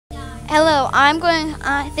Hello,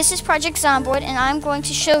 this is Project Zomboid, and I'm going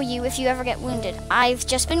to show you if you ever get wounded. I've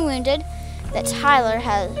just been wounded, that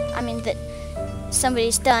that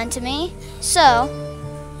somebody's done to me. So,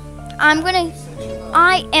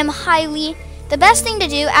 the best thing to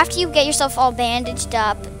do after you get yourself all bandaged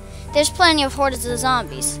up, there's plenty of hordes of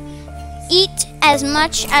zombies. Eat as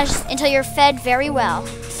much until you're fed very well.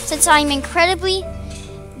 Since I'm incredibly,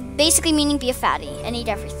 basically meaning be a fatty and eat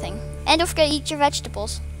everything. And don't forget to eat your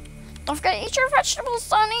vegetables. Don't forget to eat your vegetables,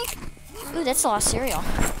 Sonny. Ooh, that's a lot of cereal.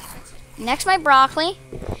 Next, my broccoli.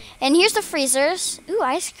 And here's the freezers. Ooh,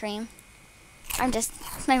 ice cream. My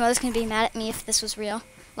mother's going to be mad at me if this was real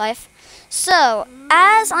life. So,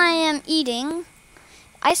 as I am eating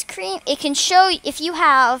ice cream, it can show if you're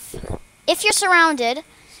surrounded,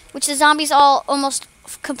 which the zombies all almost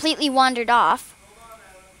completely wandered off.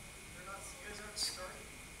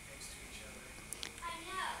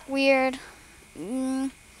 Weird.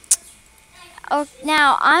 Oh,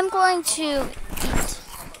 now I'm going to eat.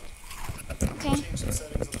 Okay.